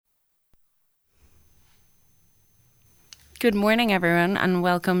Good morning, everyone, and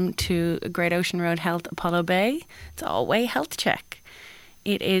welcome to Great Ocean Road Health Apollo Bay. It's Otway Health Check.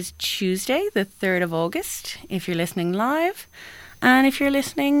 It is Tuesday, the 3rd of August, if you're listening live. And if you're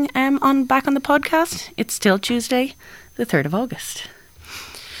listening back on the podcast, it's still Tuesday, the 3rd of August.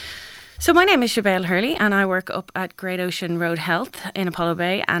 So my name is Sibeal Hurley, and I work up at Great Ocean Road Health in Apollo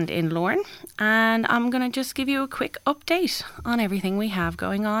Bay and in Lorne. And I'm going to just give you a quick update on everything we have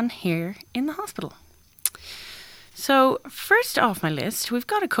going on here in the hospital. So first off my list, we've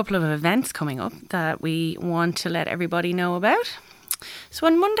got a couple of events coming up that we want to let everybody know about. So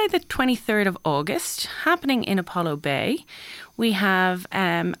on Monday the 23rd of August, happening in Apollo Bay, we have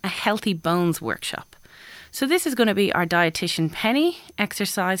a Healthy Bones workshop. So this is going to be our dietitian Penny,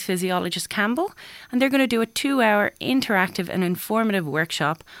 exercise physiologist Campbell, and they're going to do a 2-hour interactive and informative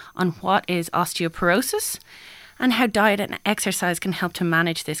workshop on what is osteoporosis and how diet and exercise can help to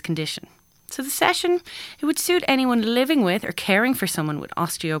manage this condition. So the session, it would suit anyone living with or caring for someone with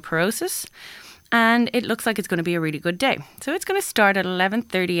osteoporosis, and it looks like it's going to be a really good day. So it's going to start at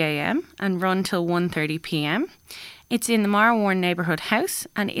 11:30 a.m. and run till 1:30 p.m. It's in the Marwarn Neighbourhood House,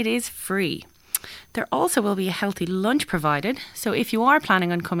 and it is free. There also will be a healthy lunch provided, so if you are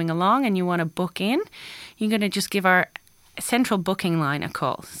planning on coming along and you want to book in, you're going to just give our central booking line a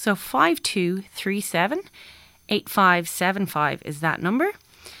call. So 5237 8575 is that number.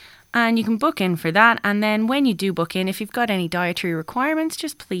 And you can book in for that. And then when you do book in, if you've got any dietary requirements,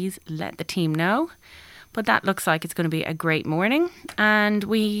 just please let the team know. But that looks like it's going to be a great morning. And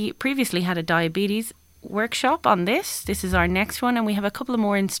we previously had a diabetes workshop on this. This is our next one. And we have a couple of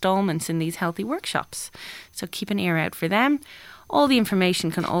more installments in these healthy workshops. So keep an ear out for them. All the information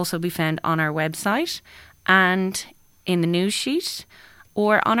can also be found on our website and in the news sheet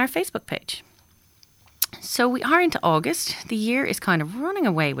or on our Facebook page. So we are into August. The year is kind of running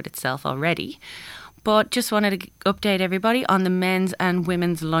away with itself already, but just wanted to update everybody on the men's and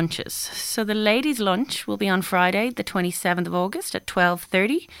women's lunches. So the ladies' lunch will be on Friday, the 27th of August at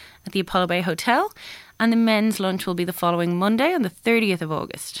 12:30 at the Apollo Bay Hotel, and the men's lunch will be the following Monday on the 30th of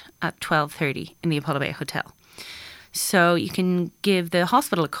August at 12:30 in the Apollo Bay Hotel. So you can give the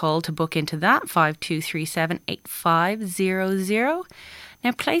hospital a call to book into that, 5237 8500.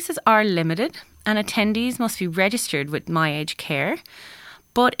 Now, places are limited and attendees must be registered with My Age Care.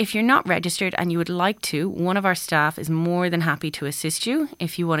 But if you're not registered and you would like to, one of our staff is more than happy to assist you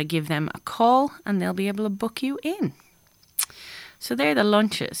if you want to give them a call, and they'll be able to book you in. So they're the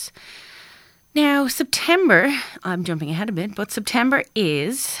lunches. Now, September, I'm jumping ahead a bit, but September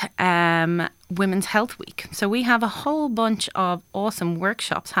is Women's Health Week. So we have a whole bunch of awesome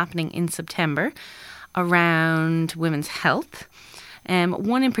workshops happening in September around women's health.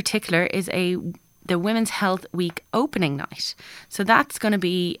 One in particular is the Women's Health Week opening night. So that's going to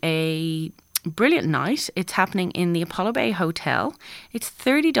be a brilliant night. It's happening in the Apollo Bay Hotel. It's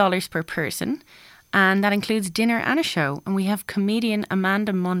 $30 per person, and that includes dinner and a show. And we have comedian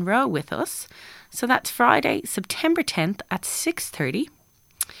Amanda Monroe with us. So that's Friday, September 10th at 6:30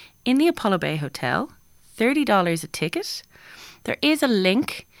 in the Apollo Bay Hotel. $30 a ticket. There is a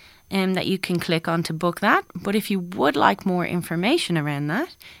link that you can click on to book that. But if you would like more information around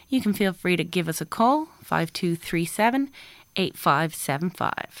that, you can feel free to give us a call, 5237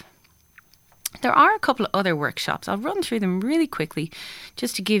 8575. There are a couple of other workshops. I'll run through them really quickly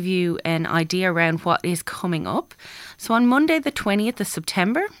just to give you an idea around what is coming up. So on Monday the 20th of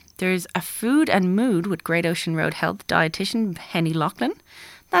September, there's a Food and Mood with Great Ocean Road Health dietitian Penny Loughlin.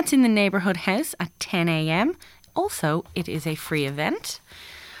 That's in the Neighbourhood House at 10 a.m. Also, it is a free event.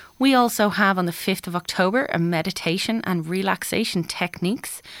 We also have on the 5th of October a meditation and relaxation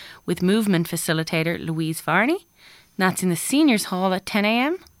techniques with movement facilitator Louise Varney. That's in the Seniors Hall at 10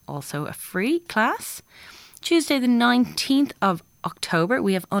 a.m. Also a free class. Tuesday the 19th of October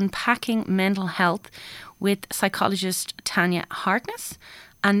we have Unpacking Mental Health with psychologist Tanya Harkness.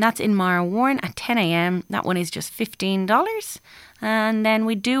 And that's in Marwarn at 10 a.m. That one is just $15. And then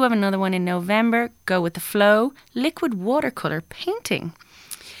we do have another one in November, Go With The Flow, liquid watercolour painting.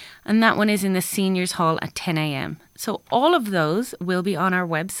 And that one is in the Seniors Hall at 10 a.m. So all of those will be on our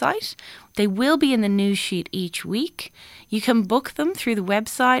website. They will be in the news sheet each week. You can book them through the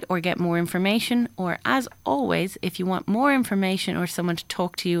website or get more information. Or as always, if you want more information or someone to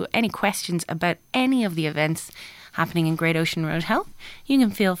talk to you, any questions about any of the events happening in Great Ocean Road Health, you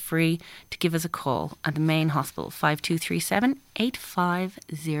can feel free to give us a call at the main hospital, 5237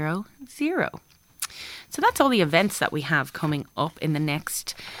 8500. So that's all the events that we have coming up in the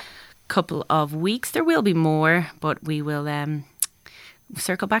next couple of weeks. There will be more, but we will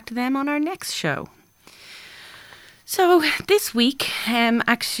circle back to them on our next show. So this week,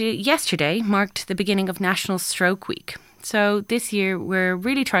 actually yesterday, marked the beginning of National Stroke Week. So this year we're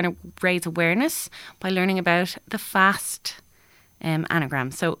really trying to raise awareness by learning about the FAST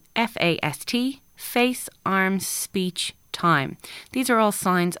anagram. So FAST, face, arms, speech, time. These are all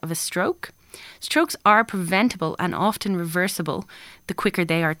signs of a stroke. Strokes are preventable and often reversible the quicker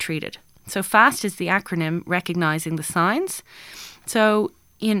they are treated. So FAST is the acronym recognizing the signs. So,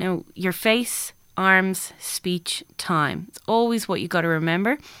 your face, arms, speech, time. It's always what you got to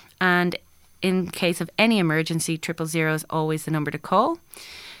remember. And in case of any emergency, 000 is always the number to call.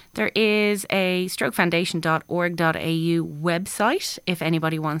 There is a strokefoundation.org.au website if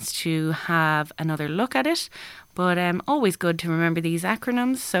anybody wants to have another look at it. But always good to remember these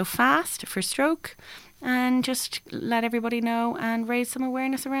acronyms. So FAST for stroke, and just let everybody know and raise some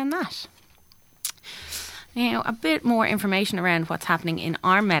awareness around that. Now, a bit more information around what's happening in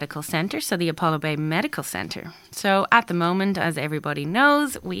our medical centre, so the Apollo Bay Medical Centre. So at the moment, as everybody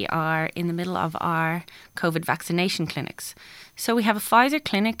knows, we are in the middle of our COVID vaccination clinics. So we have a Pfizer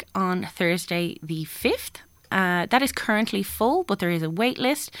clinic on Thursday the 5th. That is currently full, but there is a wait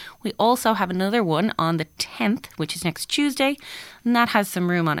list. We also have another one on the 10th, which is next Tuesday, and that has some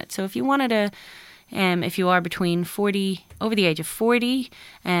room on it. So if you wanted to, if you are between 40, over the age of 40,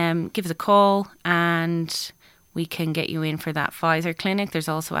 give us a call and we can get you in for that Pfizer clinic. There's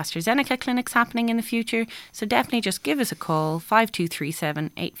also AstraZeneca clinics happening in the future. So definitely just give us a call,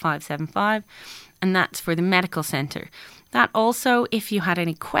 5237 8575, and that's for the medical centre. That also, if you had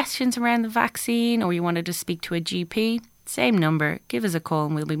any questions around the vaccine or you wanted to speak to a GP, same number, give us a call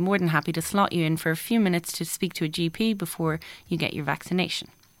and we'll be more than happy to slot you in for a few minutes to speak to a GP before you get your vaccination.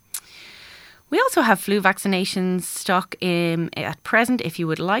 We also have flu vaccinations stock at present if you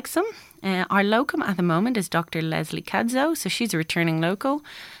would like some. Our locum at the moment is Dr. Leslie Cadzo, so she's a returning local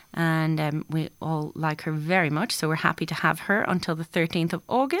and we all like her very much, so we're happy to have her until the 13th of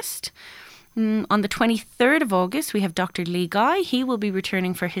August. On the 23rd of August, we have Dr. Lee Guy. He will be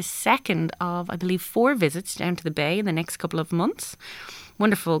returning for his second of, I believe, 4 visits down to the Bay in the next couple of months.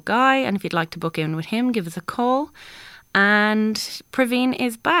 Wonderful guy, and if you'd like to book in with him, give us a call. And Praveen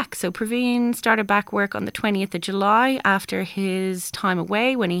is back. So Praveen started back work on the 20th of July after his time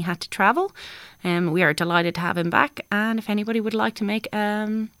away when he had to travel. We are delighted to have him back. And if anybody would like to make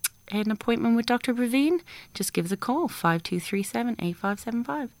an appointment with Dr. Praveen, just give us a call, 5237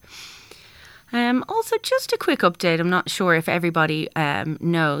 8575. Also, just a quick update. I'm not sure if everybody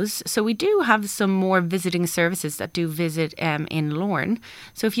knows. So we do have some more visiting services that do visit in Lorne.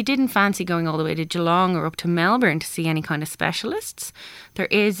 So if you didn't fancy going all the way to Geelong or up to Melbourne to see any kind of specialists, there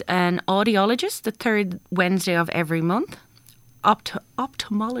is an audiologist the third Wednesday of every month,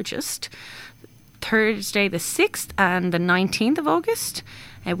 ophthalmologist, Thursday the 6th and the 19th of August.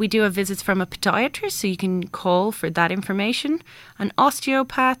 We do have visits from a podiatrist, so you can call for that information, an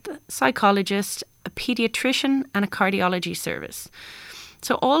osteopath, psychologist, a paediatrician and a cardiology service.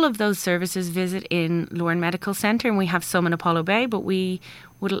 So all of those services visit in Lorne Medical Centre, and we have some in Apollo Bay, but we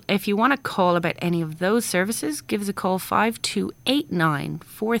would, if you want to call about any of those services, give us a call, 5289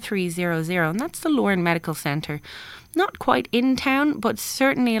 4300, and that's the Lorne Medical Centre. Not quite in town, but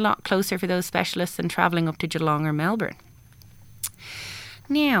certainly a lot closer for those specialists than travelling up to Geelong or Melbourne.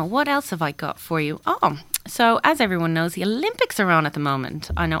 Now, what else have I got for you? So as everyone knows, the Olympics are on at the moment.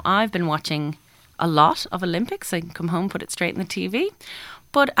 I know I've been watching a lot of Olympics. I can come home, put it straight in the TV.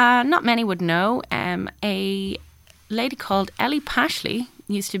 But not many would know. A lady called Ellie Pashley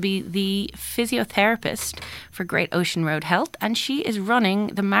used to be the physiotherapist for Great Ocean Road Health, and she is running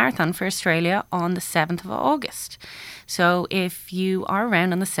the marathon for Australia on the 7th of August. So if you are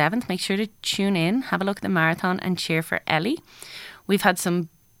around on the 7th, make sure to tune in, have a look at the marathon and cheer for Ellie. We've had some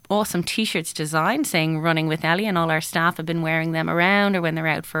awesome t-shirts designed saying running with Ellie, and all our staff have been wearing them around or when they're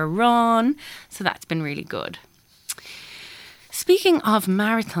out for a run. So that's been really good. Speaking of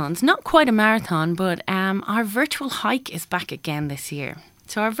marathons, not quite a marathon, but our virtual hike is back again this year.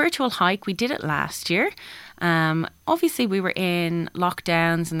 So our virtual hike, we did it last year. Obviously we were in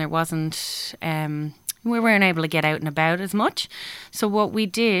lockdowns and there wasn't... we weren't able to get out and about as much. So what we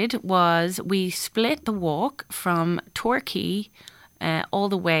did was we split the walk from Torquay all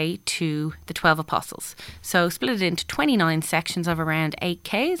the way to the 12 Apostles. So split it into 29 sections of around 8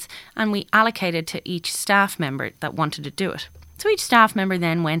 Ks, and we allocated to each staff member that wanted to do it. So each staff member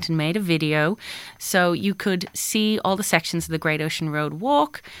then went and made a video so you could see all the sections of the Great Ocean Road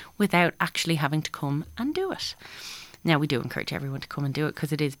walk without actually having to come and do it. Now, we do encourage everyone to come and do it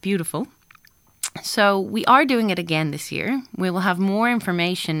because it is beautiful. So we are doing it again this year. We will have more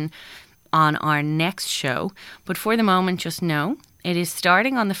information on our next show, but for the moment, just know it is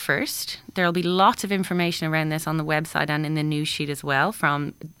starting on the 1st. There will be lots of information around this on the website and in the news sheet as well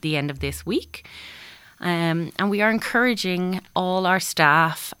from the end of this week. And we are encouraging all our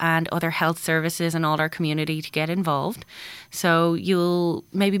staff and other health services and all our community to get involved. So you'll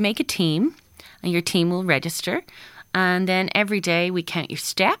maybe make a team and your team will register. And then every day we count your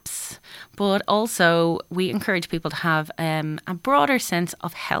steps, but also we encourage people to have a broader sense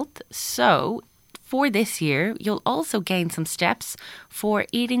of health. So for this year, you'll also gain some steps for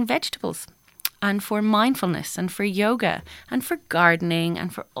eating vegetables and for mindfulness and for yoga and for gardening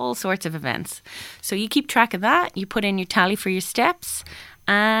and for all sorts of events. So you keep track of that, you put in your tally for your steps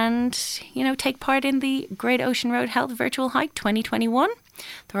and, take part in the Great Ocean Road Health Virtual Hike 2021.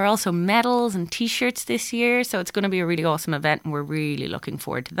 There are also medals and t-shirts this year, so it's going to be a really awesome event and we're really looking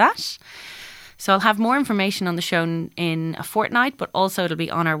forward to that. So I'll have more information on the show in a fortnight, but also it'll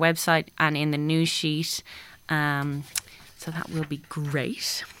be on our website and in the news sheet. So that will be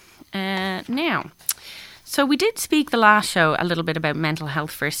great. So we did speak the last show a little bit about mental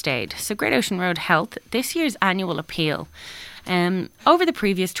health first aid. So Great Ocean Road Health, this year's annual appeal. Over the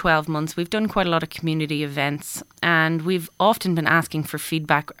previous 12 months, we've done quite a lot of community events and we've often been asking for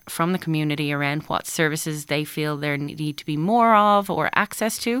feedback from the community around what services they feel there need to be more of or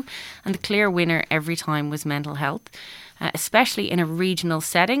access to. And the clear winner every time was mental health. Especially in a regional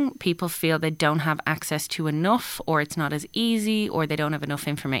setting, people feel they don't have access to enough or it's not as easy or they don't have enough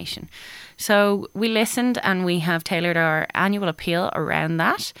information. So we listened and we have tailored our annual appeal around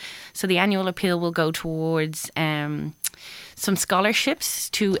that. So the annual appeal will go towards some scholarships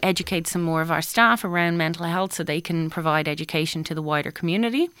to educate some more of our staff around mental health so they can provide education to the wider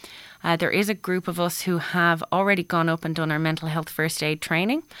community. There is a group of us who have already gone up and done our mental health first aid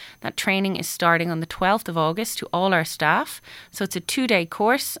training. That training is starting on the 12th of August to all our staff. So it's a 2-day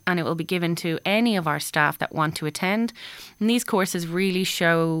course and it will be given to any of our staff that want to attend. And these courses really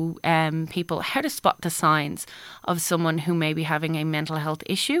show people how to spot the signs of someone who may be having a mental health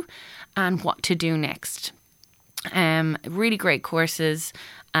issue and what to do next. Really great courses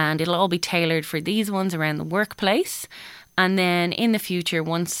and it'll all be tailored for these ones around the workplace. And then in the future,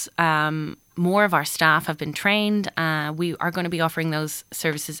 once more of our staff have been trained, we are going to be offering those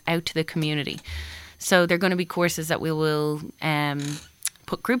services out to the community. So they're going to be courses that we will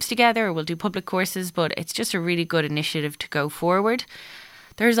put groups together or we'll do public courses, but it's just a really good initiative to go forward.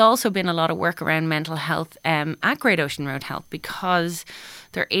 There's also been a lot of work around mental health at Great Ocean Road Health because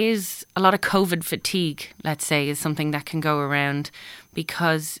there is a lot of COVID fatigue, let's say, is something that can go around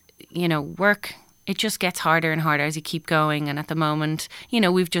because, work, it just gets harder and harder as you keep going. And at the moment,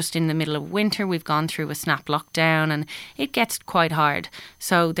 we've just in the middle of winter, we've gone through a snap lockdown and it gets quite hard.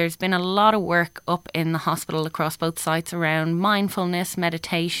 So there's been a lot of work up in the hospital across both sites around mindfulness,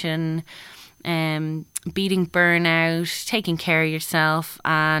 meditation, beating burnout, taking care of yourself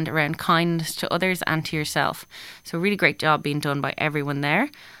and around kindness to others and to yourself. So a really great job being done by everyone there.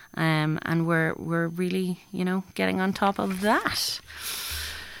 And we're really, getting on top of that.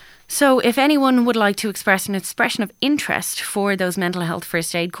 So if anyone would like to express an expression of interest for those mental health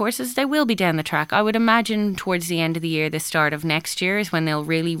first aid courses, they will be down the track. I would imagine towards the end of the year, the start of next year is when they'll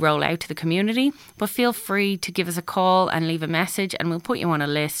really roll out to the community. But feel free to give us a call and leave a message and we'll put you on a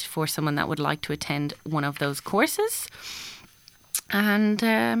list for someone that would like to attend one of those courses. And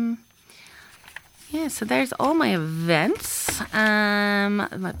so there's all my events.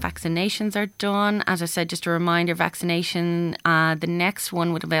 My vaccinations are done. As I said, just a reminder, vaccination, the next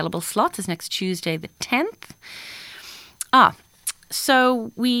one with available slots is next Tuesday, the 10th.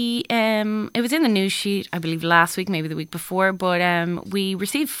 So we, it was in the news sheet, I believe last week, maybe the week before, but we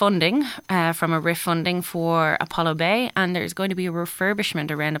received funding from a RIF funding for Apollo Bay, and there's going to be a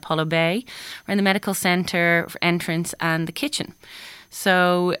refurbishment around Apollo Bay, around the medical centre, entrance and the kitchen.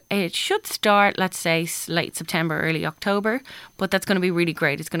 So it should start, let's say, late September, early October, but that's going to be really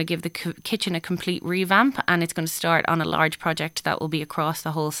great. It's going to give the kitchen a complete revamp and it's going to start on a large project that will be across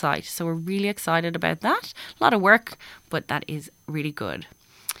the whole site. So we're really excited about that. A lot of work, but that is really good.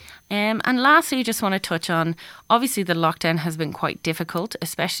 And lastly, I just want to touch on, obviously the lockdown has been quite difficult,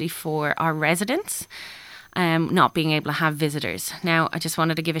 especially for our residents. Not being able to have visitors. Now, I just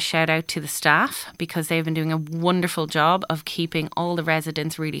wanted to give a shout out to the staff because they've been doing a wonderful job of keeping all the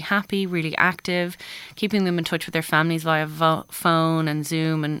residents really happy, really active, keeping them in touch with their families via phone and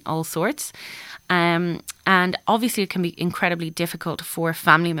Zoom and all sorts. And obviously it can be incredibly difficult for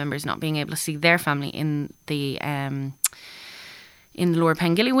family members not being able to see their family in the Lower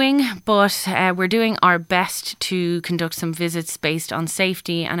Pengilly Wing, but we're doing our best to conduct some visits based on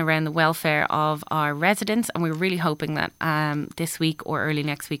safety and around the welfare of our residents, and we're really hoping that this week or early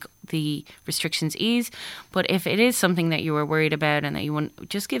next week the restrictions ease. But if it is something that you are worried about and that you want,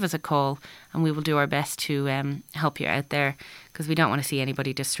 just give us a call and we will do our best to help you out there because we don't want to see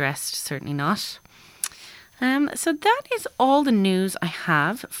anybody distressed, certainly not. So that is all the news I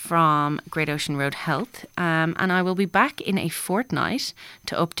have from Great Ocean Road Health, and I will be back in a fortnight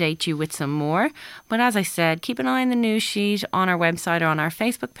to update you with some more. But as I said, keep an eye on the news sheet on our website or on our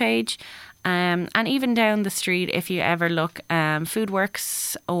Facebook page, and even down the street if you ever look,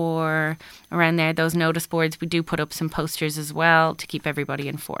 Foodworks or around there, those notice boards, we do put up some posters as well to keep everybody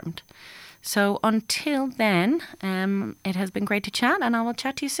informed. So until then, it has been great to chat, and I will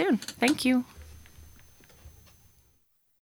chat to you soon. Thank you.